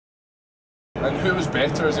And who was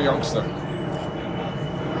better as a youngster?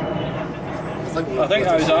 I think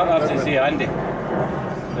I was up to see Andy.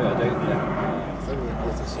 No doubt, yeah.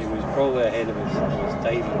 He was probably ahead of his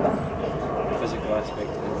time in the physical aspect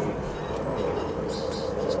of the game.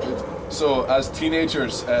 That's good. So, as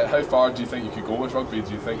teenagers, how far do you think you could go with rugby?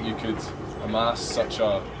 Do you think you could amass such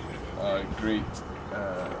a great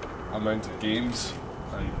amount of games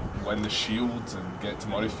and win the Shield and get to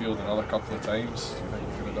Murrayfield another couple of times? Do you think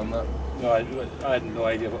you could have done that? No, I had no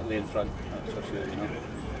idea what lay in front, that's for sure, you know.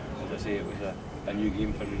 As I say, it was a new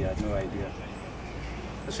game for me, I had no idea.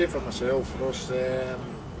 I say for myself, Ross,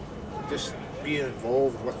 just being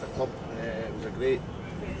involved with the club, it was a great,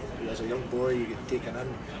 as a young boy you get taken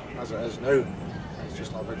in, as it is now. It's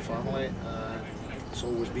just not a big family, and it's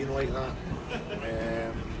always been like that.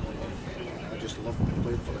 I just loved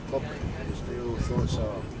playing for the club. There's no thoughts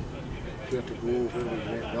of where to go, where we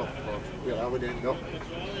would end up, or where I would end up.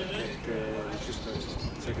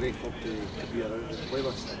 It's a great club to be around and play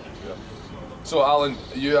with. Yeah. So Alan,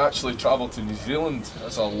 you actually travelled to New Zealand.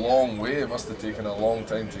 That's a long way. It must have taken a long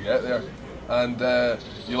time to get there. And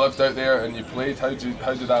you lived out there and you played. How did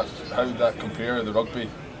that compare the rugby?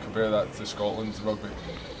 Compare that to Scotland's rugby?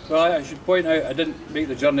 Well, I should point out I didn't make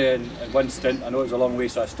the journey in one stint. I know it was a long way,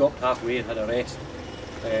 so I stopped halfway and had a rest.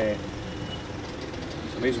 It's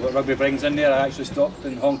amazing what rugby brings in there. I actually stopped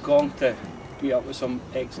in Hong Kong to meet up with some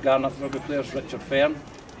ex-Garnock Rugby players, Richard Fern,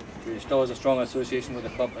 who still has a strong association with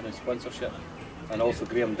the club and his sponsorship, and also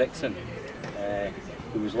Graham Dixon,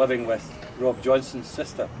 who was living with Rob Johnson's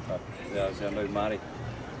sister, as they're now married.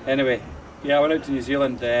 Anyway, yeah, I went out to New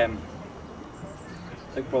Zealand. I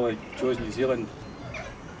think probably chose New Zealand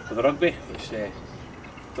for the rugby, which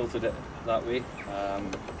tilted it that way.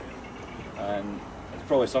 And it's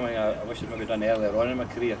probably something I wish I'd maybe done earlier on in my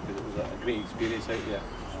career, because it was a great experience out there.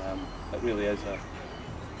 It really is. I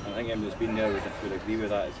think anyone that's been there would agree with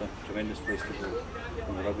that. It's a tremendous place to go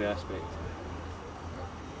from the rugby aspect.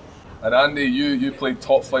 And Andy, you played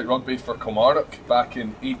top flight rugby for Kilmarnock back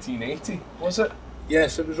in 1880, was it?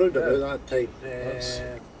 Yes, it was round about that time.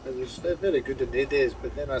 It was very good in the days,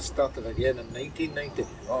 but then I started again in 1990.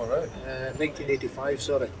 Oh, right. 1985,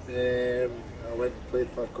 sorry. I went and played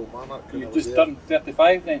for Kilmarnock. You just turned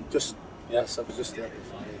 35 then? Yes, I was just 35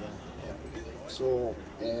 then. Yeah. So,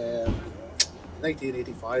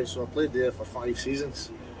 1985, so I played there for 5 seasons,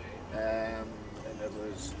 and it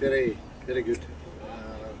was very, very good.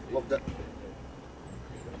 Loved it.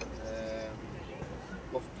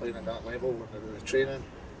 Loved playing at that level, and the training.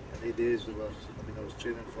 In the days, I was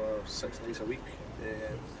training for 6 nights a week.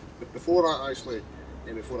 But before that, actually,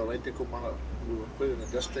 before I went to Kilmarnock, we were playing in the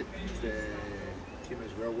district team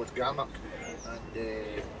as well with Garnock, and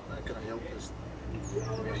that kind of helped us make a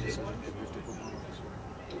decision to move to Kilmarnock. So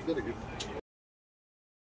it was very good.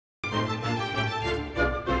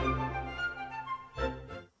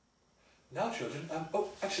 Now, children, oh,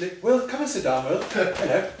 actually, Will, come and sit down, Will.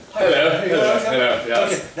 Hello. Hello,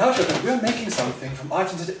 yes. Okay, now, children, we're making something from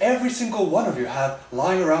items that every single one of you have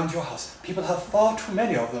lying around your house. People have far too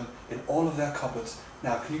many of them in all of their cupboards.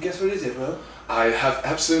 Now, can you guess what it is, Will? I have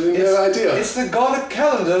absolutely no idea. It's the Garnock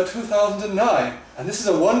calendar 2009, and this is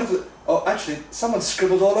a wonderful... Oh, actually, someone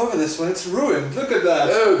scribbled all over this one. It's ruined. Look at that.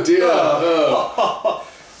 Oh, dear. Oh.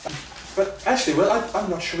 But actually, well, I'm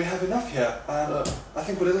not sure we have enough here. I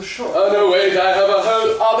think we're a little short. Oh no, wait, I have a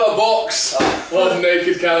whole other box of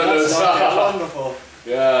naked calendars. That's wonderful.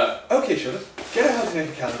 Yeah. Okay, children, get a house of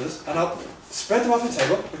naked calendars, and I'll spread them up on the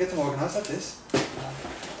table. We'll get them organised like this.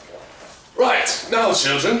 Right, now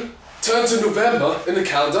children, turn to November in the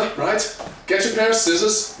calendar, right? Get your pair of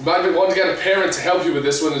scissors. You might want to get a parent to help you with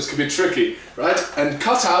this one, this could be tricky, right? And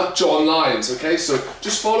cut out John lines, okay? So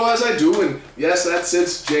just follow as I do, and yes, that's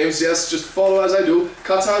it, James, yes, just follow as I do.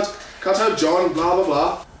 Cut out John, blah, blah,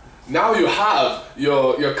 blah. Now you have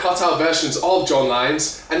your cut out versions of John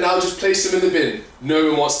lines, and now just place them in the bin. No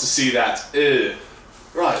one wants to see that. Ew.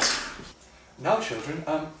 Right. Now, children,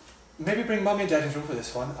 maybe bring Mummy and Daddy's room for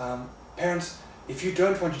this one. Parents, if you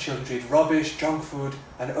don't want your children to eat rubbish, junk food,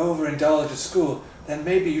 and overindulge at school, then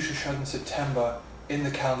maybe you should show them September in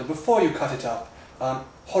the calendar before you cut it up.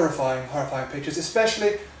 Horrifying pictures,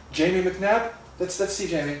 especially Jamie McNabb. Let's see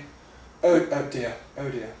Jamie. Oh dear, oh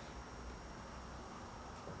dear.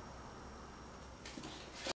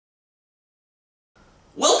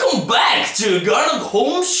 Welcome back to Garnock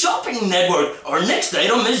Home Shopping Network. Our next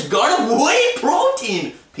item is Garnock Whey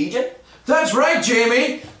Protein. PJ? That's right,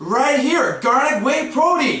 Jamie. Right here, Garnock Whey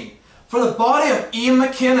Protein. For the body of Ian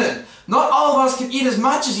McKinnon. Not all of us can eat as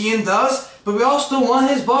much as Ian does, but we also don't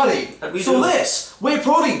want his body. So this, whey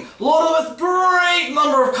protein, loaded with great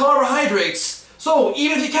number of carbohydrates. So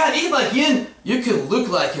even if you can't eat like Ian, you can look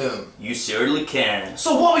like him. You certainly can.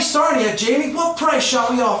 So what are we starting at, Jamie? What price shall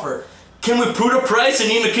we offer? Can we put a price on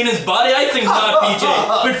Ian McKinnon's body? I think not, PJ.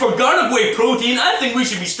 But for Garnock Whey Protein, I think we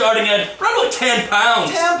should be starting at around about £10.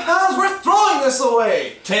 £10? We're throwing this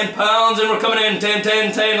away! £10 and we're coming in 10,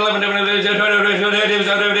 11, and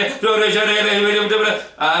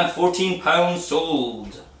 £14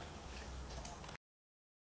 sold.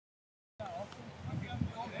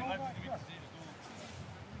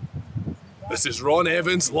 This is Ron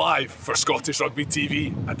Evans live for Scottish Rugby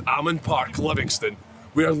TV at Ammon Park, Livingston.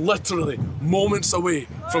 We are literally moments away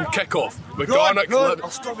from kick-off with Garnock Rugby. I'll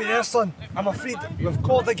stop you there, son. I'm afraid we've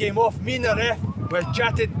called the game off. Me and the ref, we've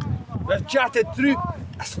chatted through.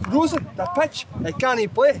 It's frozen, the pitch, I can't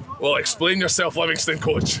even play. Well, explain yourself, Livingston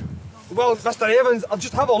coach. Well, Mr. Evans, I'll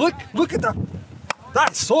just have a look. Look at that.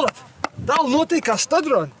 That's solid. That'll not take a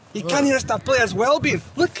stutter on. You can't even the player's well-being.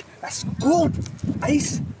 Look, it's gold.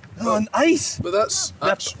 Ice. On ice. But that's...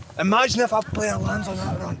 Imagine if a player lands on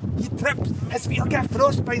that run. He trips, his feet will get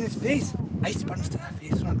frostbite in his face. Ice burns to the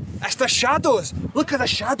face run. It's the shadows. Look at the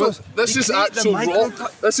shadows. But this is actual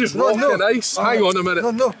rock. This is rock and ice. Hang on a minute.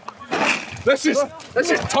 No. This is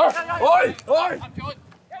turf. Oi!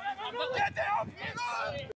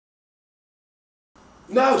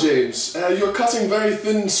 Now, James, you're cutting very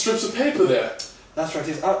thin strips of paper there. That's right,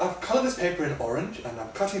 yes. I've coloured this paper in orange and I'm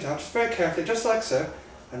cutting it out just very carefully, just like so.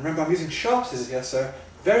 And remember, I'm using sharp scissors here, so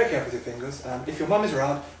very careful with your fingers. If your mum is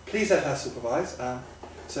around, please let her supervise.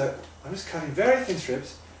 So I'm just cutting very thin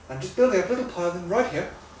strips and just building up a little pile of them right here.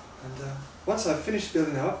 And once I've finished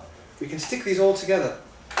building them up, we can stick these all together.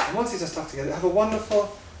 And once these are stuck together, I have a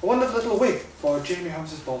wonderful little wig for Jamie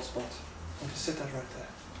Holmes's bald spot. I'll just sit that right there.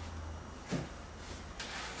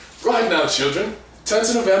 Right now, children, turn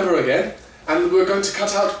to November again, and we're going to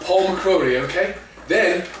cut out Paul McCrory, okay?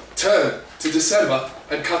 Then turn to December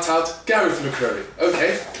and cut out Gareth McCrory,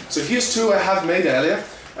 okay? So here's two I have made earlier,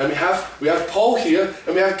 and we have Paul here,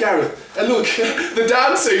 and we have Gareth. And look, the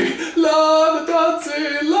dancing, la, the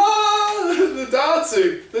dancing, la,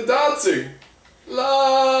 the dancing,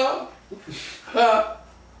 la, ha.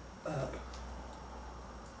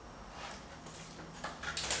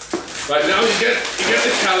 Right, now you get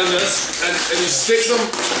the calendars and you stick them,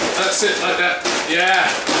 that's it, like that, yeah,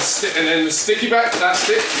 and then the sticky back, that's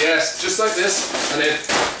it, yes, just like this, and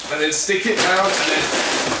then stick it down, and then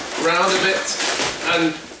round a bit,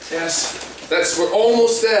 and yes, we're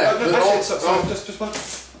almost there. Just one.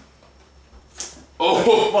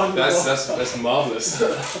 Oh, that's marvellous.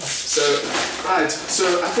 So, right,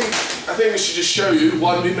 so I think we should just show you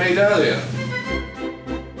one we made earlier.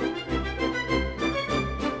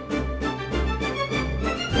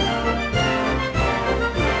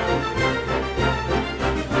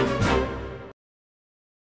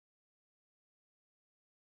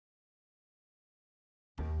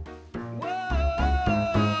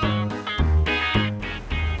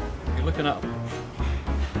 Looking at him.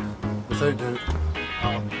 Without doubt.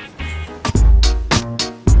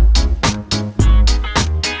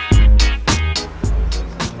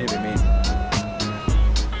 Maybe me.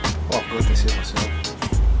 Oh, I've got to see it myself.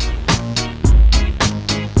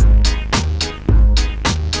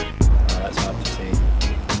 That's hard to say.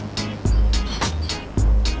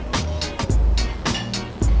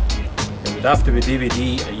 It would have to be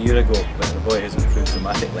DVD a year ago, but the boy has improved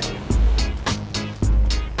dramatically.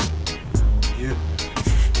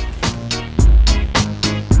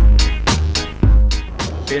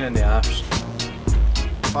 Pain in the arse.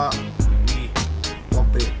 Fat, wee,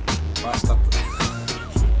 lumpy bastard.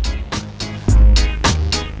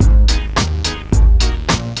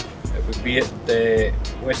 It would be at the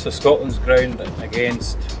West of Scotland's ground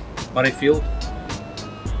against Murrayfield.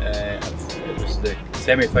 It was the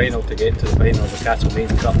semi-final to get to the final of the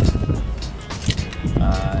Castlemaine Cup,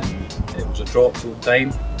 and it was a drop full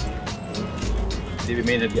time. Davy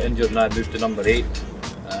Main had got injured and I moved to number 8.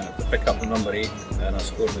 To pick up the number 8, and I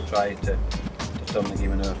scored the try to turn the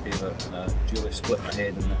game in our favour, and I duly split my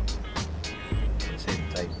head at the same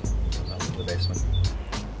time. That was the best one.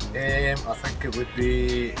 I think it would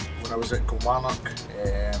be when I was at Garnock,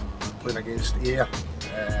 playing against Ayr.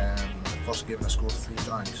 The first game I scored 3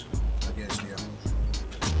 tries against Ayr.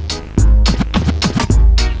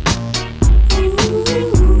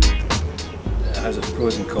 It has its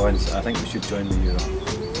pros and cons. I think we should join the Euro.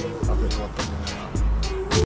 I've got